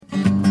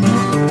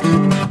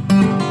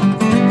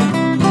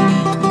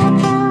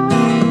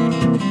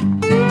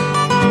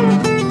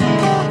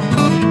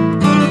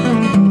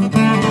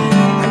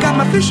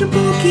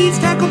weeds,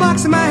 tackle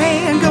box in my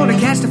hand. Gonna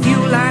cast a few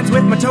lines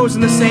with my toes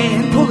in the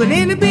sand. Pulling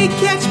in a big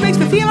catch makes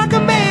me feel like a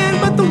man.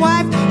 But the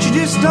wife, she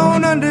just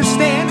don't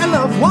understand. I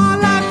love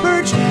walleye,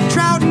 perch,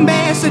 trout, and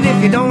bass. And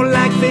if you don't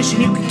like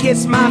fishing, you can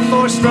kiss my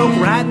four-stroke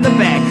right in the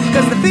back.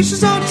 Cause the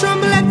fishes all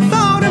tremble at the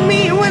thought of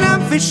me when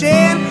I'm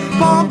fishing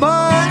Paul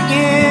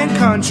Bunyan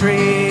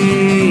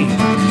country.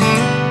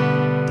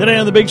 Today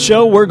on The Big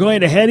Show, we're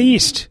going to head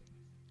east.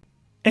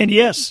 And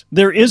yes,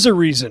 there is a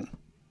reason.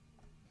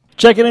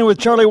 Checking in with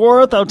Charlie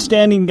Warth,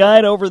 outstanding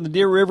guide over the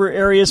Deer River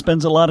area,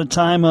 spends a lot of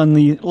time on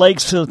the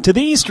lakes to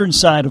the eastern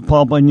side of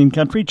Paul Bunyan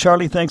country.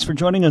 Charlie, thanks for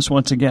joining us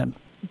once again.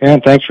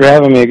 And thanks for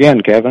having me again,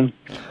 Kevin.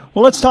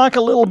 Well, let's talk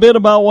a little bit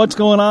about what's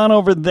going on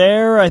over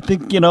there. I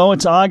think,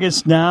 it's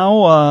August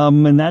now,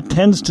 and that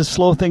tends to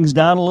slow things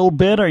down a little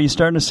bit. Are you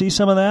starting to see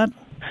some of that?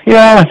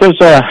 Yeah,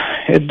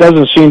 it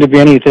doesn't seem to be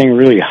anything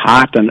really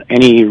hot on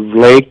any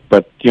lake,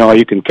 but,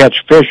 you can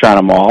catch fish on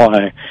them all.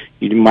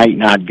 You might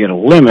not get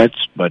limits,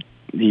 but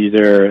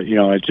either,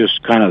 it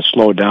just kind of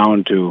slowed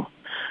down to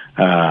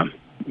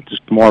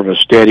just more of a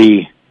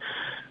steady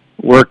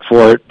work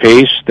for it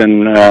pace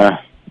than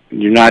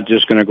you're not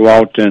just going to go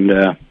out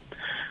and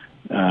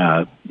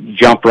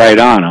jump right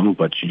on them.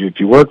 But if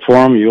you work for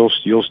them, you'll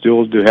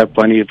still have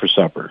plenty for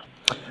supper.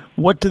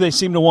 What do they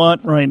seem to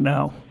want right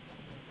now?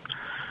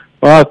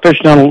 Well, I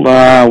fished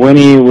on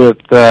Winnie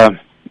with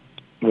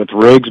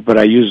rigs, but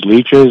I use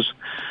leeches.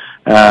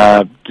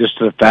 Just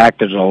the fact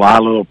there's a lot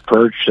of little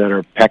perch that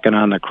are pecking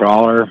on the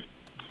crawler,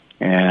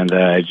 and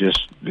it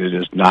just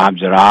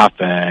knobs it off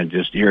and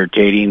just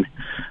irritating.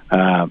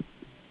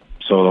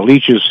 So the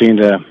leeches seem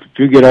to, if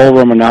you get over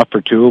them enough or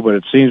two, but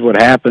it seems what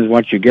happens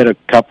once you get a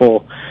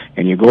couple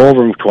and you go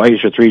over them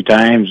twice or three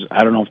times,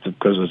 I don't know if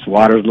because the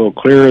water's a little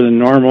clearer than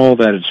normal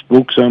that it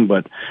spooks them,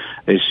 but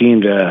they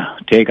seem to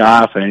take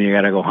off and you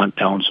got to go hunt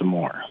down some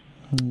more.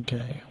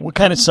 Okay. What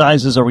kind of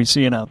sizes are we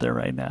seeing out there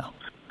right now?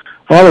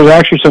 Well, there's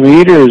actually some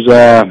eaters.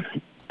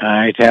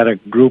 I had a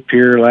group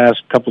here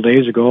last couple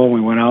days ago, and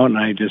we went out, and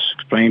I just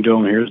explained to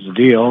them, here's the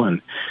deal,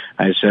 and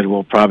I said,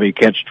 we'll probably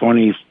catch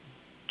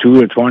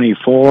 22 to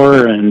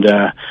 24,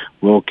 and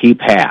we'll keep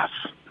half.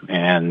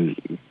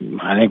 And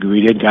I think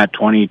we got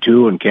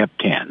 22 and kept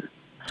 10.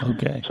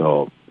 Okay.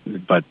 So you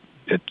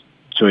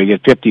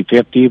get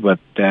 50-50, but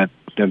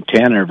them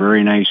 10 are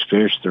very nice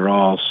fish. They're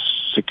all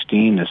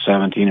 16 to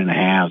 17 and a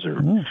halves.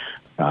 They're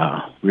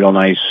real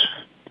nice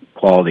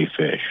quality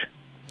fish.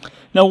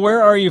 Now,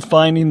 where are you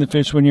finding the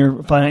fish when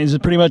you're finding? Is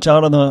it pretty much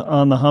out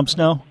on the humps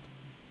now?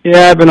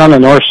 Yeah, I've been on the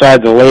north side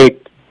of the lake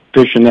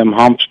fishing them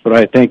humps, but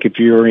I think if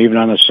you're even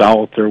on the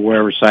south or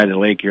wherever side of the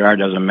lake you are, it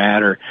doesn't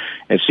matter.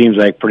 It seems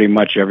like pretty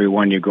much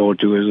everyone you go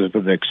to, is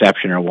with the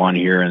exception of one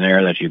here and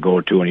there that you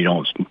go to and you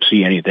don't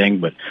see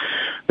anything, but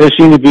they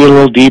seem to be a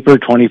little deeper,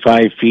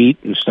 25 feet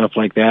and stuff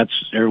like that.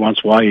 Every once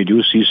in a while you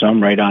do see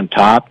some right on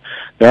top.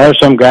 There are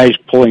some guys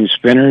pulling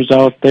spinners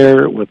out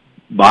there with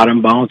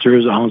bottom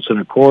bouncers, ounce and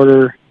a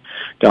quarter,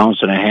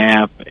 ounce and a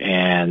half,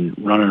 and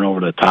running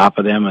over the top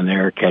of them, and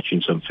they're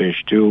catching some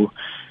fish too.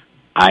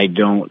 I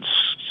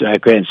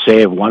couldn't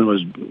say if one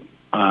was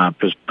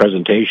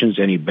presentations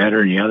any better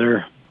than the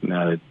other.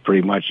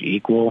 Pretty much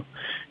equal.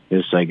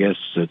 I guess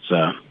it's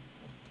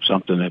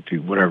something that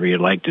whatever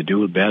you'd like to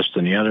do best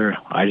than the other.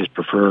 I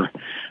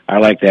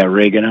like that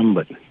rig in them,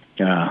 but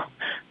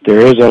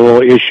there is a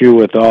little issue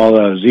with all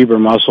the zebra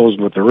mussels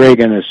with the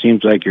rigging. It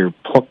seems like your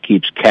hook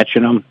keeps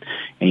catching them,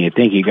 and you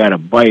think you got to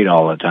bite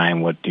all the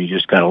time. You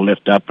just got to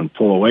lift up and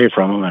pull away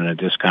from them, and it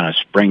just kind of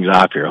springs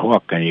off your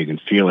hook, and you can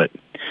feel it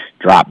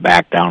drop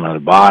back down to the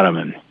bottom.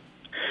 And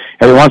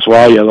every once in a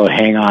while, you'll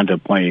hang on to a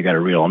point you got to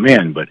reel them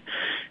in. But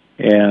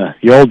the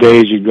old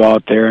days, you'd go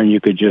out there and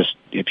you could just,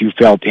 if you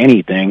felt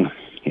anything,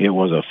 it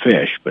was a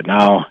fish. But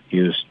now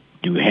you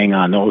hang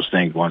on those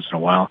things once in a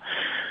while.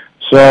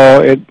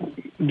 So it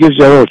gives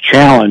you a little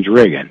challenge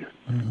rigging.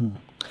 Mm-hmm.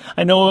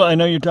 I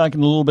know you're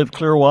talking a little bit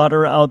clear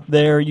water out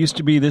there. It used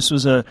to be this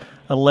was a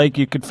lake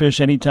you could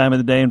fish any time of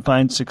the day and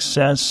find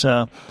success.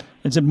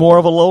 Is it more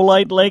of a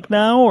low-light lake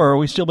now, or are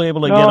we still be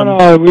able to get them?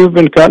 No, we've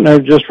been cutting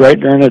it just right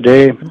during the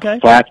day.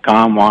 Okay. Flat,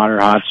 calm water,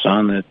 hot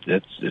sun.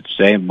 It's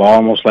same ball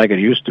almost like it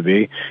used to be.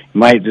 You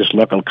might just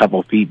look a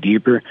couple feet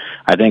deeper.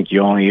 I think the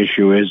only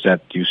issue is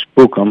that you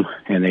spook them,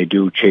 and they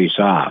do chase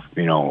off,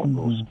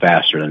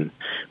 faster than.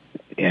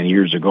 And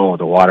years ago,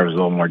 the water was a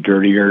little more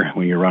dirtier.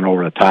 When you run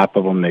over the top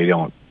of them, they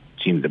don't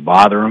seem to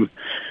bother them.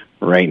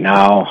 Right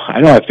now, I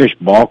know I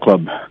fished ball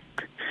club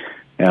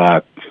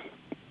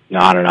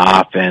on and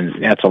off,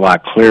 and that's a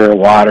lot clearer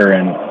water,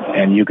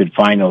 and you could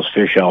find those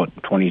fish out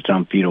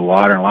 20-some feet of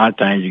water. And a lot of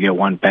times you get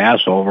one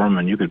pass over them,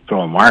 and you could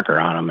throw a marker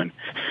on them,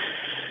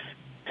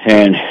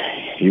 and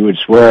you would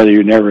swear that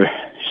you'd never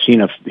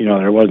seen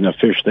there wasn't a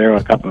fish there.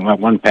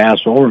 One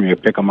pass over them, you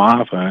pick them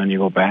off, and you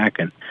go back,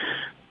 and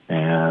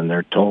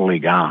they're totally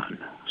gone.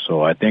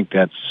 So I think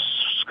that's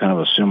kind of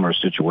a similar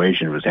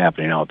situation was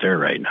happening out there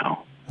right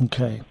now.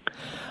 Okay.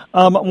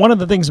 One of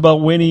the things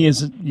about Winnie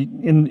is,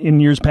 in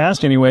years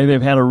past anyway,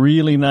 they've had a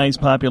really nice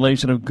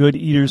population of good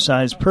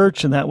eater-sized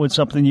perch, and that was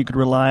something you could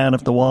rely on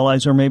if the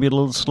walleyes are maybe a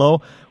little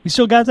slow. We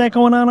still got that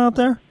going on out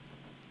there?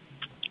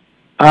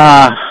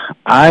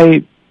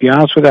 Be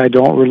honest with you, I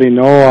don't really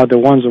know. The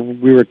ones that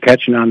we were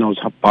catching on those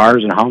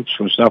bars and humps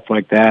and stuff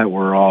like that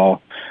were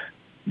all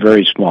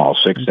very small,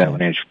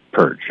 6-7 inch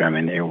perch. I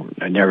mean,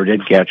 I never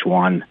did catch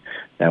one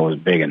that was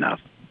big enough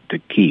to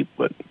keep,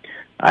 but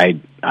I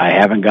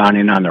haven't gone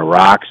in on the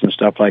rocks and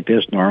stuff like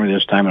this. Normally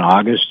this time in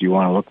August, you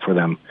want to look for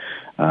them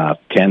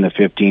 10 to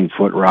 15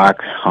 foot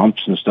rock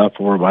humps and stuff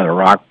over by the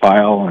rock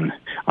pile, and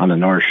on the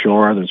North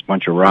Shore there's a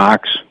bunch of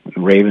rocks,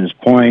 Ravens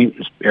Point,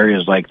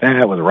 areas like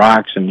that with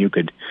rocks, and you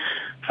could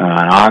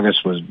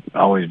August was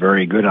always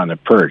very good on the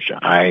perch.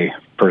 I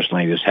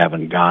personally just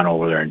haven't gone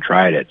over there and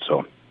tried it,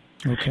 so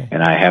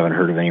and I haven't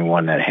heard of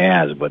anyone that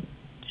has, but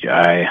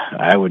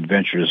I would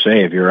venture to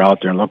say if you're out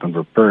there looking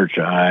for perch,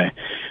 I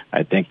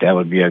think that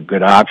would be a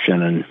good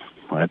option, and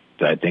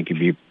I think you'd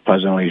be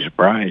pleasantly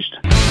surprised.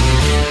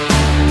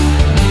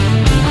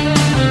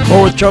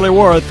 More with Charlie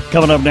Warth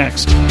coming up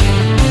next.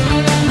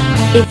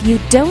 If you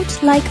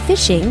don't like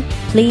fishing,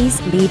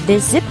 please leave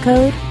this zip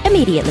code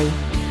immediately.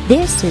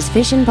 This is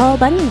Fishin' Paul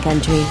Bunyan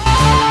Country.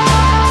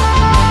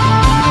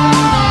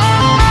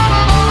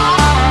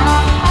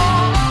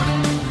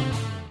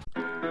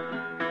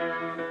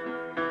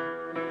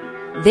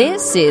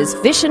 This is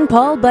Fishin'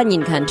 Paul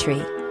Bunyan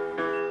Country.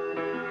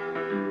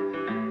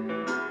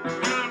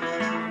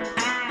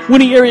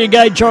 Winnie Area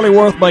Guide Charlie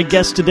Warth, my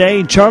guest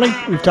today. Charlie,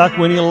 we've talked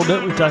Winnie a little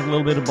bit. We've talked a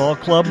little bit of Ball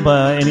Club.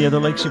 Any other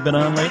lakes you've been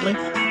on lately?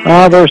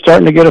 They're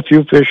starting to get a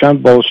few fish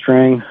on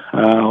bowstring,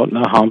 out in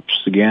the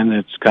humps. Again,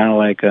 it's kind of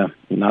like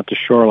not the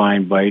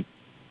shoreline bite.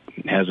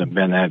 It hasn't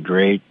been that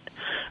great.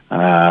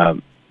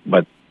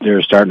 But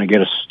they're starting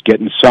to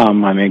getting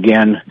some. I mean,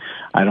 again,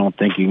 I don't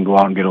think you can go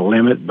out and get a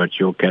limit, but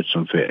you'll catch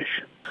some fish.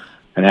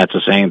 And that's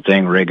the same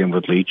thing rigging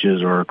with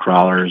leeches or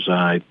crawlers.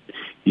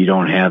 You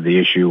don't have the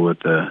issue with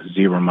the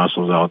zebra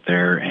mussels out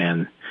there,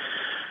 and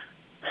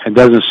it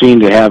doesn't seem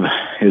to have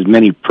as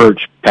many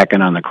perch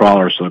pecking on the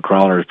crawler, so the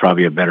crawler is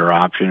probably a better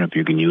option if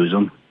you can use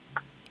them.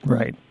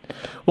 Right.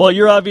 Well,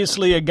 you're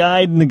obviously a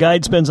guide, and the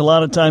guide spends a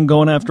lot of time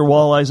going after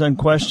walleyes,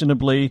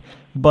 unquestionably.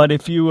 But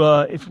if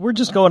we're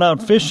just going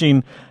out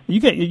fishing,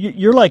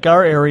 you're like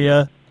our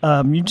area.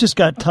 You just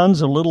got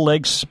tons of little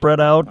lakes spread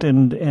out,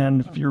 and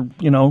if you're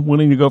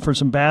willing to go for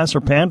some bass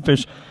or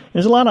panfish,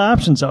 there's a lot of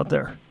options out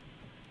there.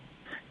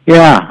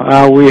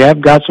 Yeah, we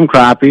have got some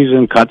crappies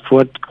and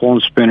cutfoot,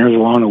 pulling spinners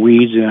along the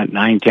weeds at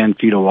 9-10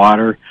 feet of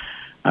water,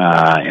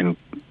 and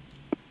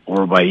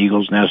over by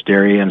Eagle's Nest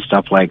area and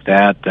stuff like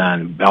that.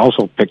 And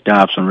also picked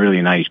off some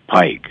really nice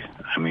pike.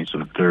 I mean,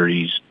 some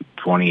 30s,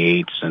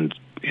 28s, and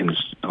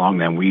along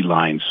them weed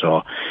lines. So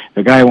if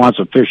the guy wants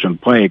to fish some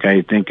pike,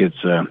 I think it's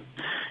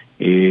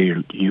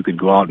you could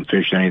go out and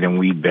fish any of them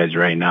weed beds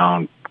right now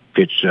and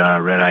pitch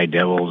red-eye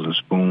devils and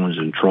spoons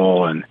and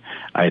troll, and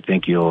I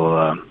think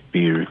you'll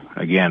be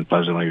again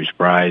pleasantly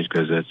surprised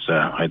because it's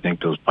I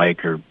think those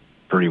pike are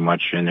pretty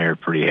much in there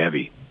pretty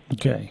heavy.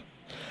 Okay.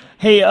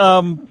 Hey,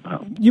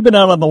 you've been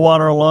out on the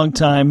water a long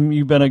time.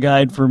 You've been a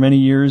guide for many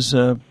years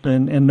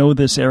and know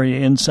this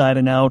area inside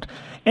and out.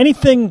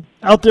 Anything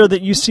out there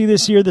that you see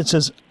this year that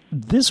says,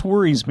 this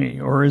worries me,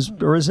 or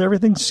is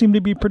everything seem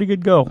to be pretty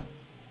good go?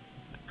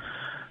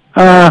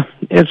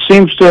 It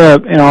seems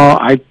to,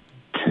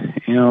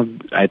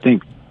 I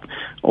think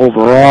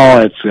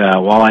overall it's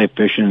walleye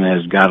fishing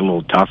has got a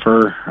little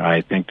tougher.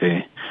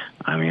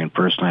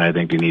 Personally, I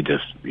think you need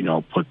to,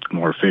 put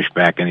more fish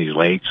back in these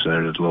lakes.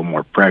 There's a little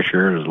more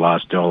pressure.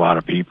 There's still a lot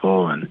of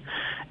people,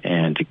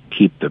 and to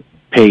keep the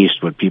pace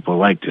what people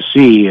like to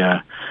see.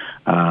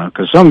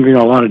 Because a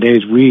lot of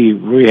days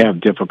we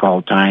have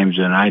difficult times,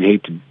 and I'd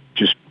hate to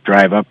just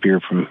drive up here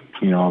from,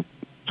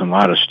 from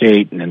out of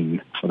state and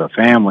then with a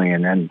family,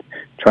 and then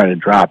try to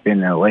drop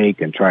in the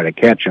lake and try to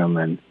catch them,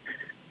 and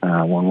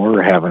when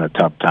we're having a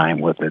tough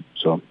time with it.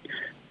 So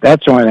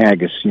that's the only thing I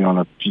guess, in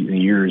the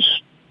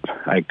years,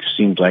 it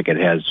seems like it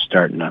has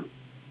starting to,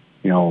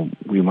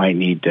 we might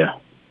need to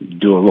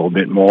do a little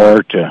bit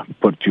more to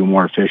put a few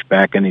more fish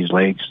back in these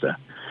lakes to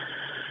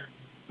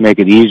make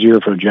it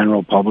easier for the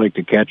general public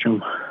to catch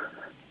them.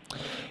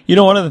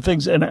 One of the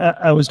things, and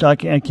I was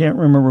talking, I can't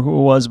remember who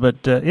it was,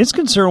 but his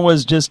concern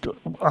was just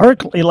our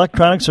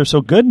electronics are so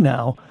good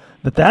now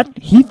that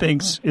he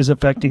thinks is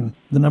affecting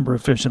the number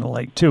of fish in the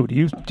lake too. Do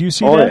you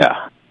see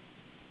that?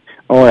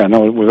 Oh yeah,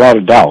 no, without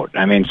a doubt.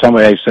 I mean,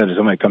 somebody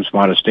comes from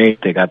out of state,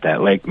 they got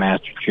that Lake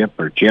Master chip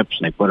or chips,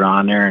 and they put it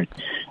on there,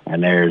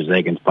 and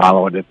they can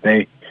follow it if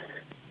they.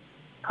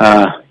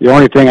 The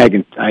only thing I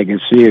can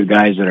see is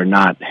guys that are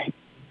not.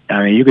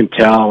 I mean, you can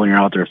tell when you're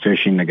out there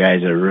fishing the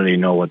guys that really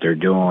know what they're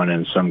doing,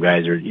 and some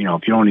guys are,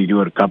 if you only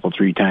do it a couple,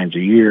 3 times a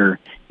year,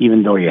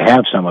 even though you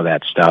have some of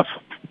that stuff,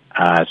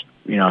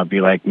 it'd be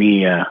like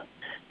me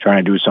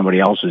trying to do somebody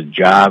else's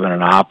job in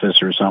an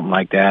office or something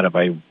like that. If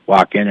I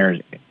walk in there,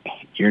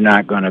 you're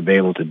not going to be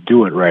able to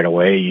do it right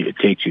away. It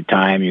takes you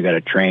time. You got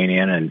to train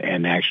in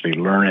and actually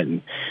learn it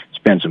and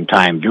spend some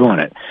time doing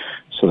it.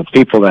 So the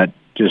people that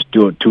just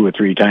do it 2 or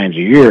 3 times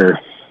a year,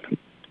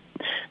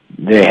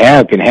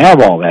 they can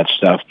have all that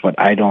stuff, but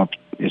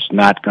it's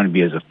not going to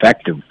be as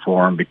effective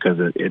for them because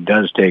it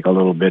does take a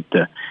little bit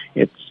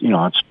it's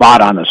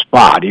spot on the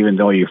spot. Even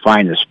though you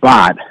find the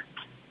spot,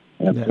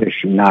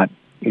 fish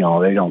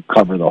they don't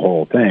cover the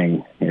whole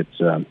thing. It's,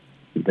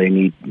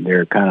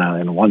 they're kind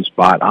of in one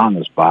spot on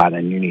the spot,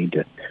 and you need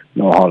to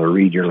know how to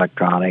read your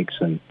electronics.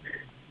 And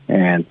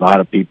a lot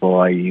of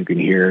people you can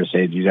hear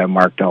say, "You have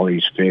marked all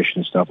these fish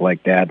and stuff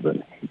like that." But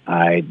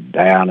I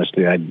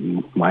honestly,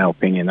 my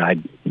opinion,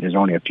 there's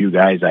only a few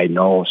guys I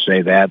know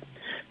say that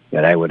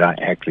I would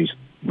actually,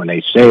 when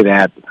they say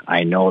that,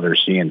 I know they're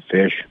seeing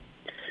fish.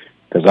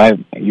 Because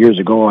years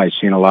ago I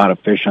seen a lot of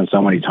fish on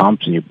somebody's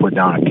humps, and you put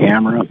down a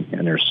camera,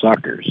 and they're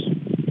suckers.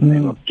 They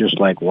look just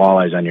like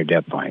walleyes on your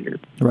depth finder.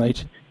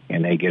 Right.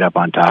 And they get up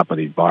on top of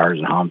these bars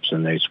and humps,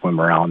 and they swim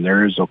around.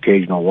 There's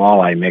occasional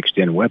walleye mixed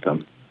in with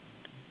them.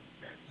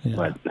 Yeah.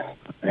 But,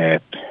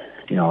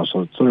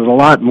 so there's a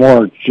lot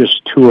more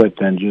just to it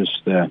than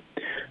just, so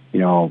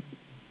you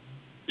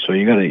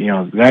got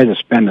to, guys that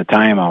spend the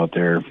time out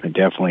there,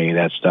 definitely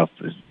that stuff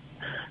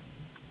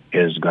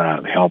is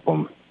going to help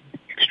them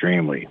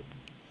extremely.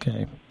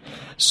 Okay.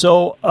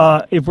 So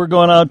if we're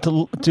going out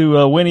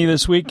to Winnie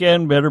this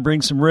weekend, better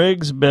bring some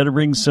rigs, better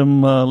bring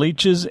some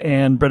leeches,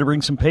 and better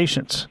bring some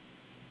patience.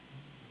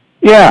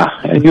 Yeah,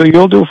 and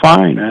you'll do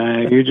fine.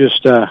 You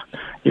just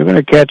you're going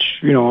to catch,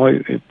 if you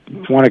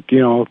want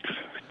to,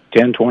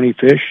 10, 20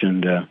 fish,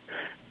 and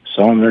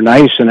some of them are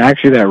nice. And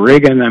actually, that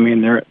rigging,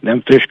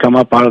 them fish come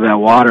up out of that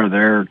water.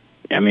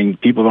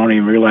 People don't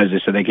even realize. They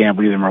said they can't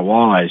believe them are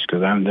walleyes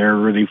because they're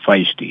really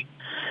feisty.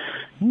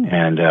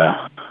 And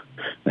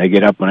they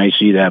get up when they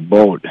see that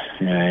boat.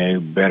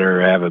 You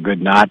better have a good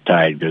knot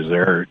tied because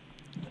they're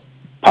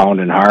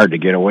pounding hard to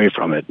get away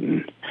from it,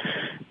 and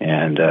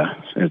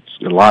it's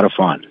a lot of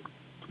fun.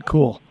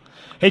 Cool.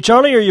 Hey,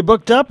 Charlie, are you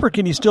booked up, or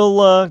can you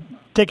still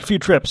take a few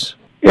trips?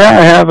 Yeah,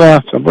 I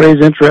have.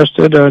 Somebody's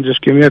interested,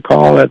 just give me a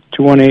call at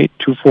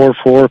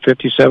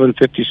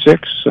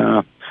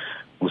 218-244-5756.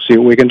 We'll see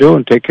what we can do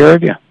and take care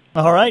of you.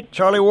 All right,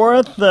 Charlie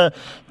Warath,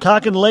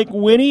 talking Lake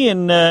Winnie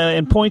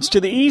and points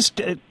to the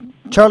east.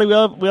 Charlie,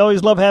 we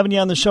always love having you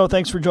on the show.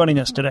 Thanks for joining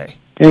us today.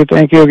 Hey,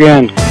 thank you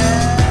again.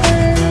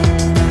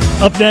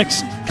 Up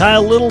next,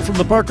 Kyle Little from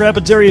the Park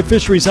Rapids Area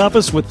Fisheries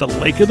Office with the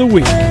Lake of the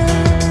Week.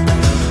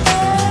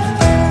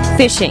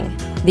 Fishing,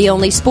 the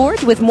only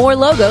sport with more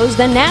logos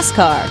than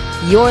NASCAR.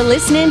 You're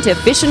listening to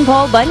Fishin'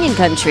 Paul Bunyan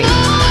Country. Lake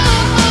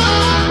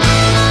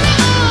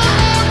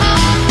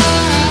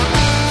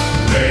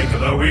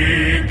of the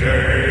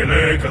Weekday,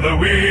 Lake of the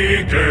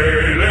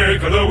Weekday,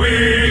 Lake of the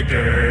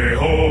Weekday,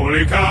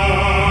 holy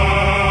cow!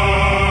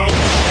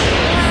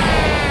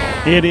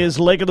 It is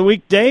Lake of the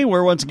Week Day.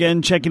 We're once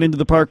again checking into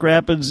the Park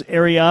Rapids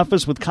Area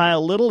Office with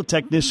Kyle Little, a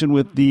technician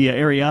with the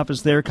area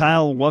office there.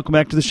 Kyle, welcome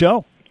back to the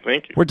show.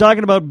 Thank you. We're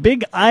talking about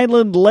Big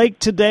Island Lake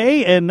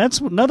today, and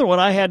that's another one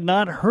I had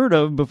not heard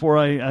of before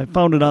I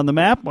found it on the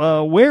map.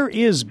 Where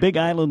is Big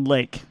Island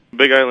Lake?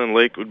 Big Island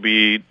Lake would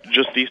be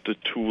just east of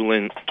two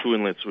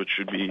inlets, which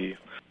would be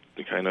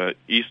the kind of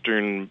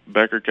eastern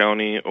Becker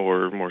County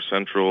or more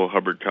central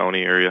Hubbard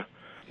County area.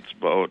 It's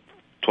about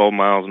 12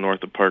 miles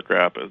north of Park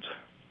Rapids.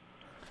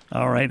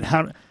 All right.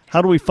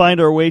 How do we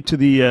find our way to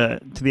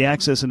the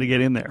access and to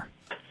get in there?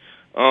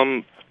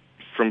 From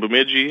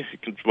Bemidji,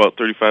 it's about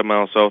 35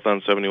 miles south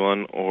on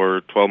 71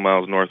 or 12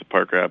 miles north of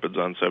Park Rapids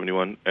on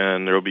 71,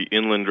 and there will be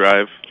Inland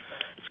Drive.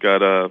 It's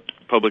got a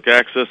public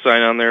access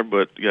sign on there,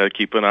 but you got to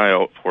keep an eye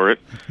out for it.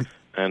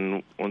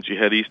 And once you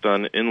head east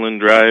on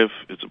Inland Drive,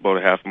 it's about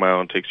a half mile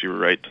and takes you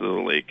right to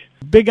the lake.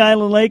 Big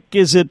Island Lake,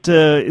 is it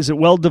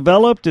well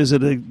developed? Is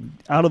it a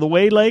out of the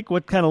way lake?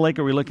 What kind of lake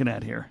are we looking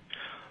at here?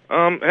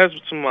 It has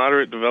some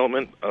moderate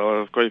development.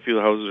 Quite a few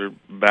of the houses are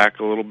back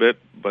a little bit,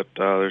 but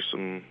there's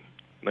some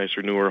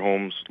nicer, newer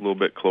homes a little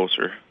bit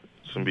closer.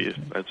 It's going to be,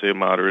 I'd say, a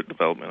moderate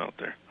development out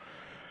there.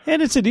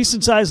 And it's a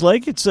decent-sized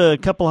lake. It's a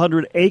couple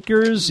hundred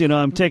acres.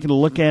 I'm taking a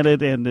look at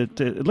it, and it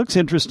looks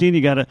interesting.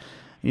 You got a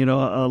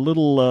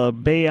little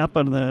bay up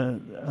on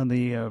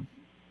the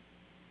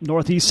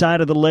northeast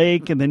side of the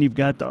lake, and then you've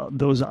got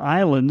those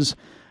islands,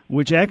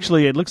 which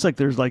actually it looks like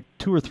there's like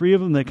 2 or 3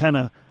 of them that kind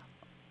of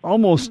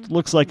almost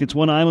looks like it's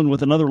one island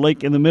with another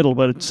lake in the middle,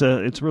 but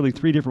it's really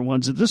 3 different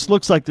ones. It just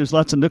looks like there's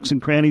lots of nooks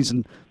and crannies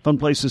and fun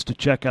places to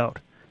check out.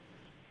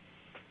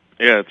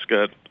 Yeah, it's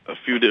got a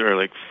few, or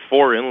like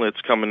 4 inlets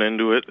coming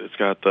into it. It's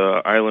got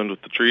the island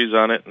with the trees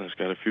on it, and it's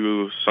got a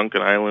few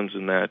sunken islands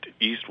in that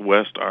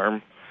east-west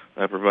arm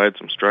that provide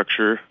some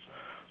structure.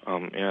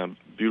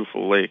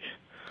 Beautiful lake.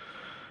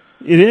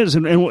 It is,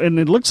 and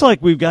it looks like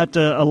we've got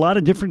a lot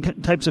of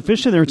different types of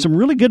fish in there, and some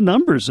really good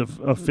numbers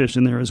of fish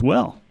in there as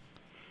well.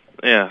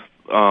 Yeah,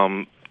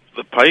 the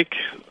pike,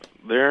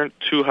 they aren't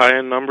too high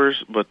in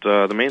numbers, but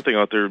the main thing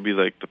out there would be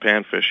like the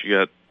panfish. You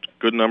got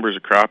good numbers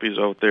of crappies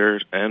out there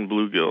and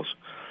bluegills,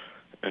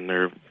 and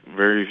they're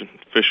very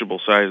fishable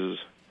sizes.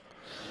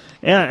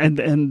 Yeah,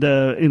 and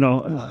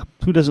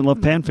who doesn't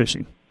love pan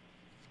fishing?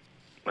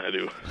 I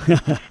do.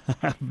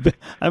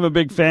 I'm a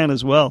big fan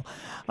as well.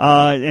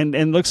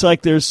 And looks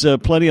like there's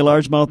plenty of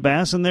largemouth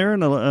bass in there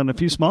and a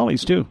few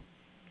smallies, too.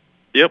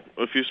 Yep,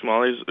 a few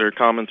smallies. They're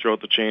common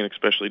throughout the chain,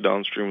 especially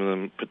downstream of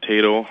the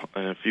Potato,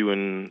 and a few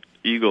in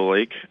Eagle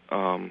Lake.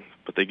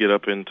 But they get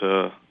up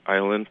into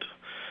Island.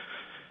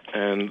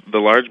 And the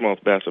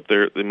largemouth bass up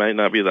there, they might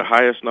not be the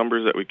highest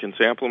numbers that we can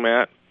sample them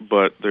at,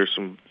 but there's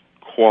some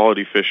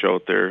quality fish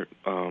out there.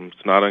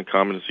 It's not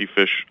uncommon to see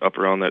fish up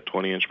around that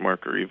 20-inch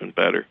mark or even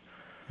better.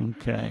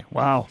 Okay,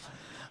 wow.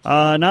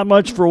 Not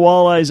much for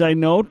walleyes, I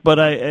note, but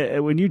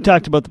when you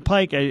talked about the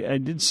pike, I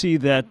did see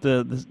that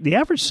the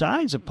average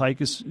size of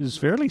pike is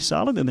fairly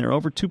solid in there,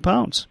 over 2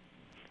 pounds.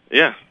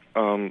 Yeah,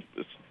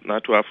 it's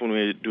not too often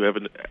we do have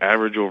an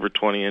average over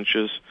 20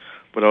 inches,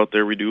 but out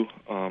there we do.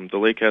 The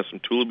lake has some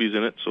tulibies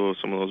in it, so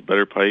some of those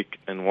better pike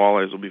and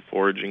walleyes will be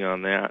foraging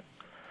on that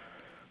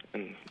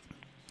and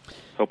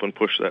helping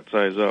push that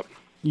size up.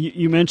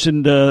 You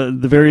mentioned the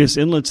various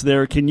inlets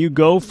there. Can you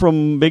go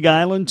from Big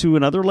Island to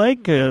another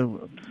lake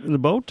in the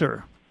boat,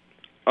 or?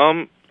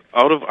 Out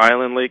of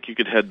Island Lake, you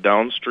could head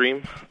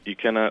downstream. You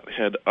cannot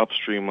head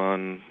upstream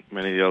on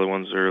many of the other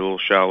ones. They're a little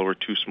shallow or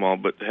too small.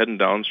 But heading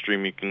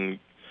downstream, you can.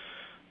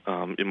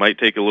 It might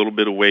take a little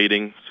bit of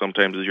wading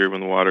sometimes as when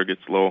the water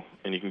gets low,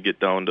 and you can get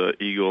down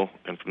to Eagle,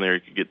 and from there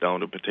you can get down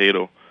to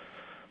Potato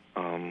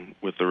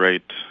with the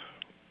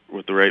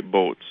right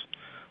boats.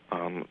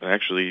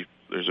 Actually,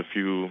 there's a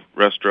few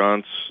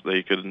restaurants that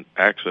you could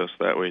access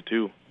that way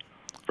too,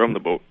 from the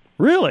boat.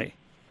 Really?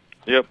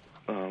 Yep.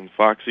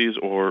 Foxy's,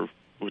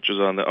 which is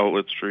on the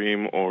outlet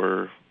stream,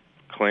 or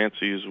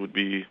Clancy's would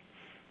be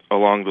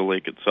along the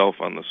lake itself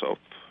on the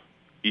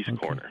southeast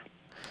corner.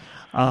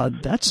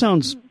 That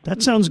sounds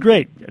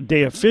great. A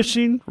day of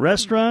fishing,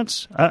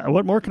 restaurants.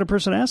 What more can a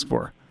person ask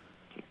for?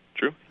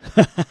 True.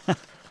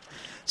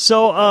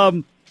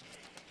 So,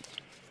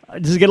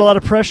 does it get a lot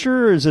of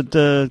pressure, or is it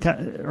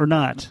or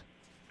not?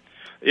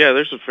 Yeah,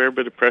 there's a fair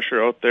bit of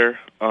pressure out there.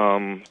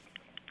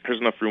 There's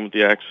enough room with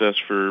the access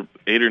for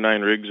 8 or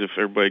 9 rigs if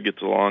everybody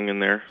gets along in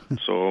there.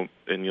 So,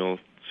 and you'll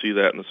see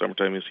that in the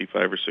summertime. You'll see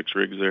 5 or 6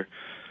 rigs there.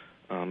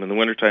 In the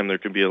wintertime, there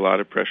can be a lot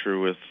of pressure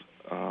with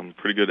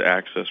pretty good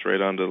access right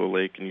onto the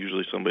lake, and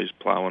usually somebody's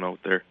plowing out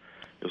there.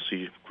 You'll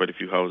see quite a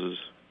few houses.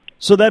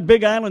 So that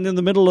big island in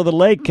the middle of the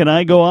lake, can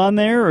I go on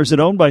there, or is it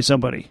owned by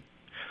somebody?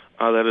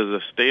 That is a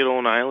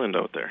state-owned island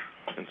out there.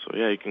 And so,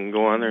 yeah, you can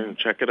go on there and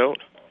check it out.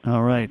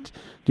 All right.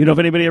 Do you know if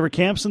anybody ever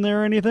camps in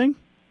there or anything?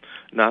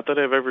 Not that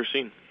I've ever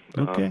seen.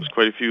 Okay. There's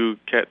quite a few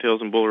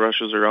cattails and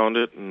bulrushes around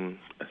it, and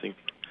I think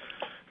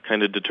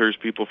kind of deters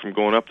people from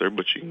going up there,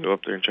 but you can go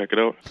up there and check it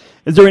out.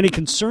 Is there any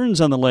concerns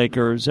on the lake,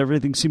 or does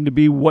everything seem to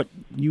be what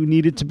you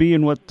need it to be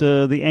and what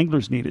the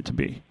anglers need it to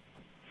be?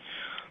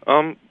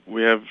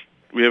 We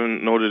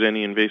haven't noted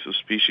any invasive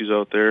species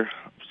out there.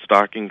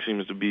 Stocking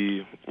seems to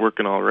be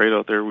working all right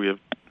out there. We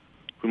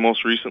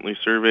most recently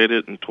surveyed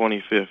it in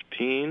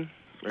 2015.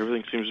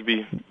 Everything seems to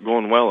be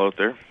going well out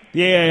there.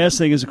 The AIS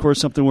thing is, of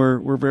course, something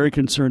we're very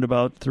concerned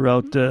about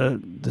throughout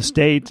the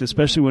state,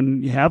 especially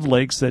when you have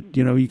lakes that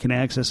you can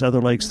access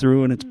other lakes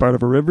through, and it's part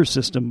of a river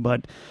system.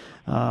 But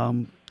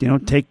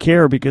take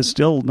care, because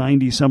still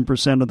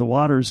 90% of the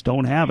waters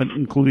don't have it,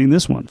 including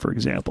this one, for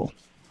example.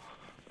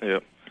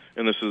 Yep,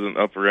 and this is an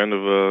upper end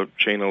of a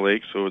chain of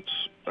lakes, so it's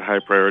a high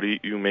priority.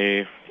 You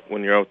may,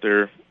 when you're out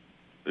there,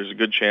 there's a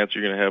good chance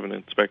you're going to have an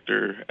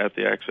inspector at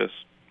the access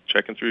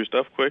checking through your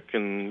stuff quick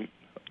and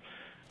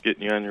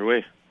getting you on your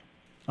way.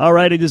 All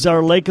right, it is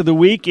our Lake of the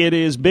Week. It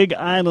is Big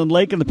Island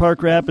Lake in the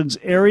Park Rapids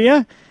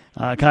area.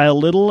 Kyle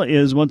Little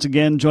is once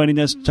again joining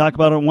us to talk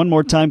about it one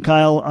more time.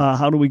 Kyle,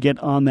 how do we get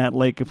on that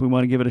lake if we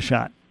want to give it a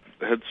shot?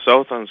 Head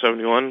south on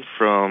 71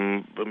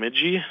 from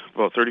Bemidji,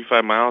 about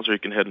 35 miles, or you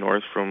can head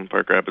north from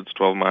Park Rapids,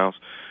 12 miles.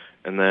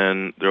 And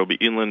then there will be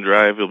Inland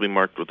Drive. It'll be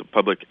marked with a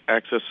public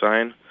access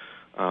sign.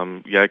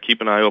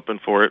 Keep an eye open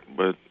for it,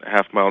 but a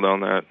half mile down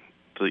that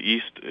to the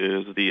east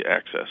is the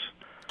access.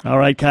 All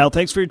right, Kyle,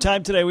 thanks for your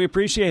time today. We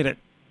appreciate it.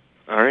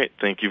 All right.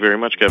 Thank you very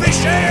much, Kevin.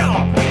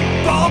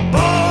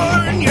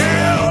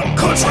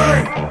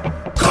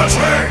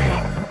 Country.